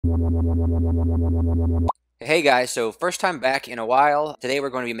Hey guys, so first time back in a while. Today we're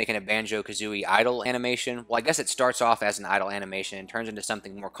going to be making a Banjo Kazooie idle animation. Well, I guess it starts off as an idle animation and turns into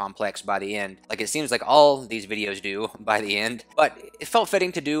something more complex by the end. Like it seems like all these videos do by the end. But it felt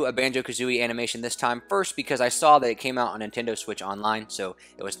fitting to do a Banjo Kazooie animation this time. First, because I saw that it came out on Nintendo Switch Online, so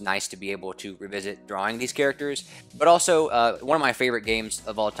it was nice to be able to revisit drawing these characters. But also, one of my favorite games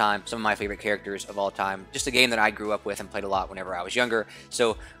of all time, some of my favorite characters of all time. Just a game that I grew up with and played a lot whenever I was younger.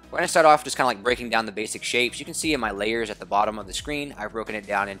 So we're going to start off just kind of like breaking down the basic shapes. You can see in my layers at the bottom of the screen, I've broken it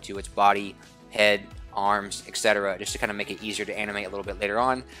down into its body, head, arms, etc. just to kind of make it easier to animate a little bit later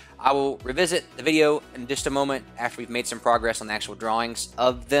on. I will revisit the video in just a moment after we've made some progress on the actual drawings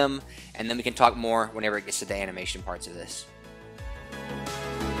of them, and then we can talk more whenever it gets to the animation parts of this.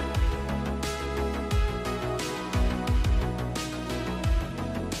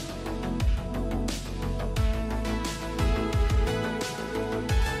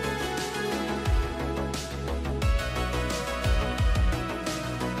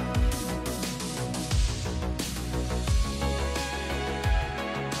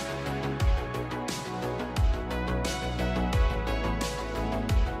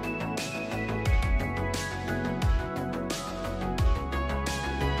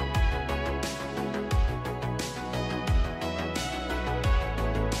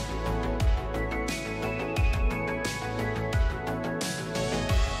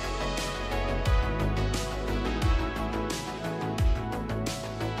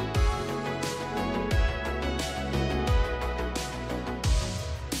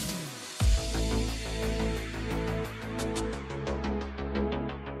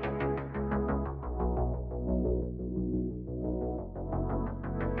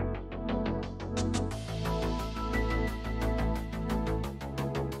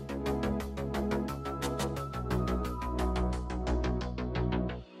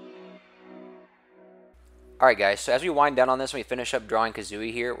 Alright guys, so as we wind down on this and we finish up drawing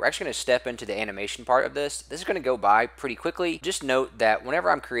Kazooie here, we're actually going to step into the animation part of this. This is going to go by pretty quickly. Just note that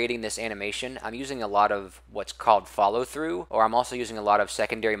whenever I'm creating this animation, I'm using a lot of what's called follow through, or I'm also using a lot of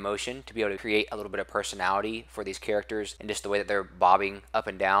secondary motion to be able to create a little bit of personality for these characters and just the way that they're bobbing up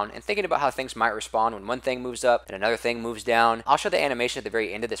and down and thinking about how things might respond when one thing moves up and another thing moves down. I'll show the animation at the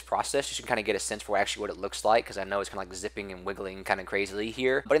very end of this process just to kind of get a sense for actually what it looks like, because I know it's kind of like zipping and wiggling kind of crazily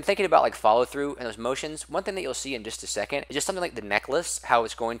here. But in thinking about like follow through and those motions, one thing that you'll see in just a second is just something like the necklace, how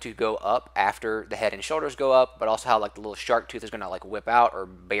it's going to go up after the head and shoulders go up, but also how like the little shark tooth is going to like whip out, or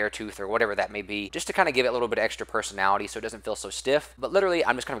bear tooth, or whatever that may be, just to kind of give it a little bit of extra personality so it doesn't feel so stiff. But literally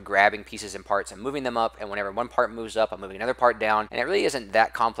I'm just kind of grabbing pieces and parts and moving them up, and whenever one part moves up, I'm moving another part down, and it really isn't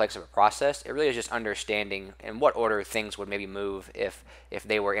that complex of a process. It really is just understanding in what order things would maybe move if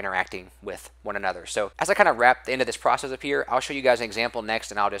they were interacting with one another. So as I kind of wrap the end of this process up here, I'll show you guys an example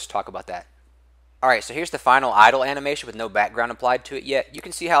next and I'll just talk about that. Alright, so here's the final idle animation with no background applied to it yet. You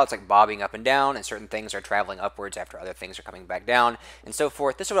can see how it's like bobbing up and down, and certain things are traveling upwards after other things are coming back down, and so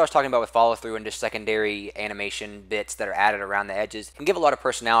forth. This is what I was talking about with follow through and just secondary animation bits that are added around the edges. It can give a lot of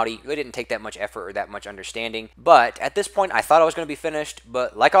personality. It really didn't take that much effort or that much understanding. But at this point, I thought I was going to be finished,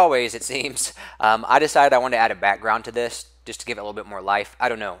 but like always, it seems, I decided I wanted to add a background to this, just to give it a little bit more life. I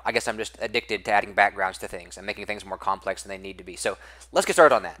don't know. I guess I'm just addicted to adding backgrounds to things and making things more complex than they need to be. So let's get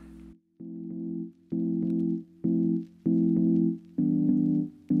started on that.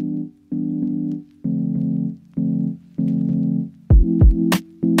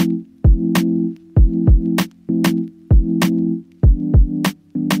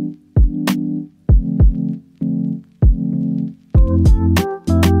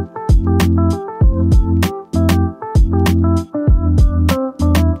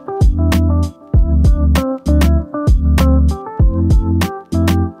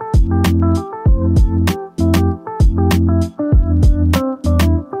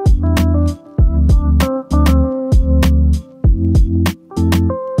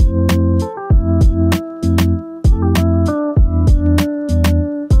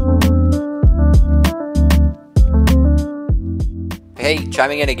 Hey,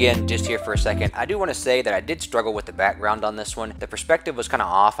 chiming in again just here for a second. I do want to say that I did struggle with the background on this one. The perspective was kind of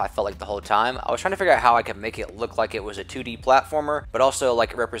off, I felt like, the whole time. I was trying to figure out how I could make it look like it was a 2D platformer, but also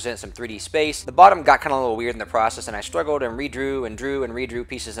like it represents some 3D space. The bottom got kind of a little weird in the process, and I struggled and redrew and drew and redrew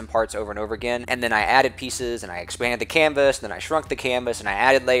pieces and parts over and over again. And then I added pieces, and I expanded the canvas, and then I shrunk the canvas, and I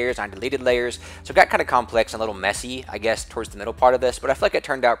added layers, and I deleted layers. So it got kind of complex and a little messy, I guess, towards the middle part of this, but I feel like it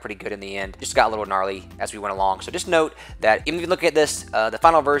turned out pretty good in the end. Just got a little gnarly as we went along. So just note that even if you look at this is. The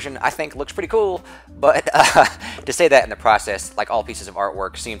final version, I think, looks pretty cool, but to say that in the process, like all pieces of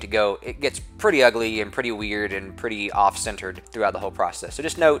artwork seem to go, it gets pretty ugly and pretty weird and pretty off-centered throughout the whole process. So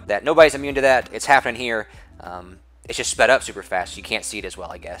just note that nobody's immune to that. It's happening here. It's just sped up super fast. You can't see it as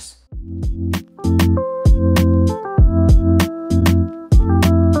well, I guess.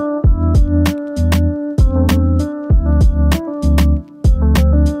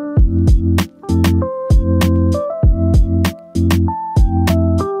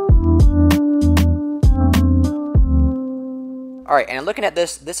 Alright, and looking at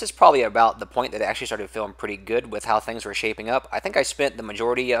this, this is probably about the point that it actually started feeling pretty good with how things were shaping up. I think I spent the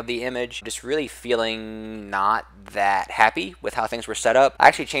majority of the image just really feeling not that happy with how things were set up. I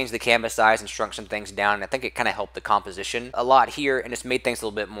actually changed the canvas size and shrunk some things down, and I think it kind of helped the composition a lot here, and it's made things a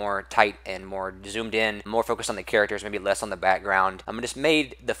little bit more tight and more zoomed in, more focused on the characters, maybe less on the background. It just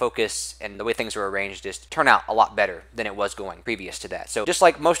made the focus and the way things were arranged just turn out a lot better than it was going previous to that. So just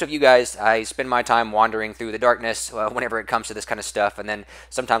like most of you guys, I spend my time wandering through the darkness whenever it comes to this kind of stuff, and then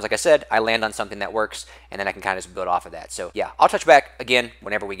sometimes, like I said, I land on something that works, and then I can kind of just build off of that. So yeah, I'll touch back again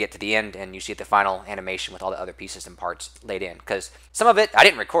whenever we get to the end and you see the final animation with all the other pieces and parts laid in, because some of it I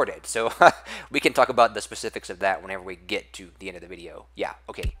didn't record it, so we can talk about the specifics of that whenever we get to the end of the video. Yeah,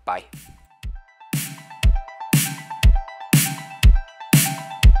 okay, bye.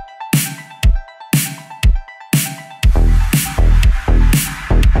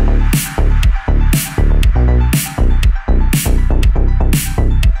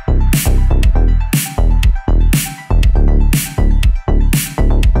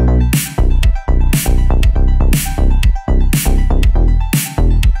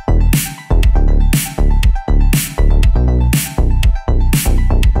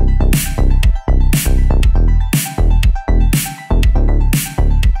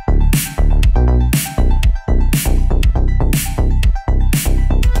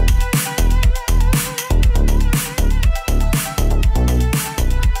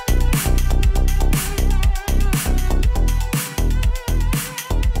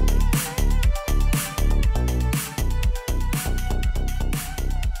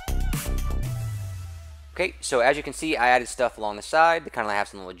 Okay, so as you can see, I added stuff along the side to kind of have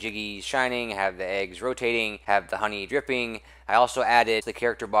some little jiggies shining, have the eggs rotating, have the honey dripping. I also added the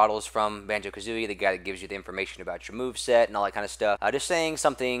character bottles from Banjo Kazooie, the guy that gives you the information about your move set and all that kind of stuff. Just saying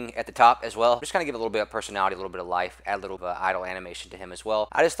something at the top as well. Just kind of give it a little bit of personality, a little bit of life, add a little idle animation to him as well.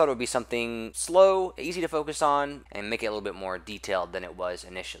 I just thought it would be something slow, easy to focus on, and make it a little bit more detailed than it was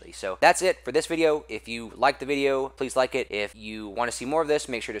initially. So that's it for this video. If you liked the video, please like it. If you want to see more of this,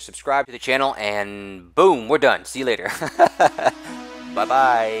 make sure to subscribe to the channel, and boom, we're done. See you later.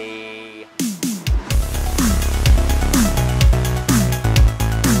 Bye-bye.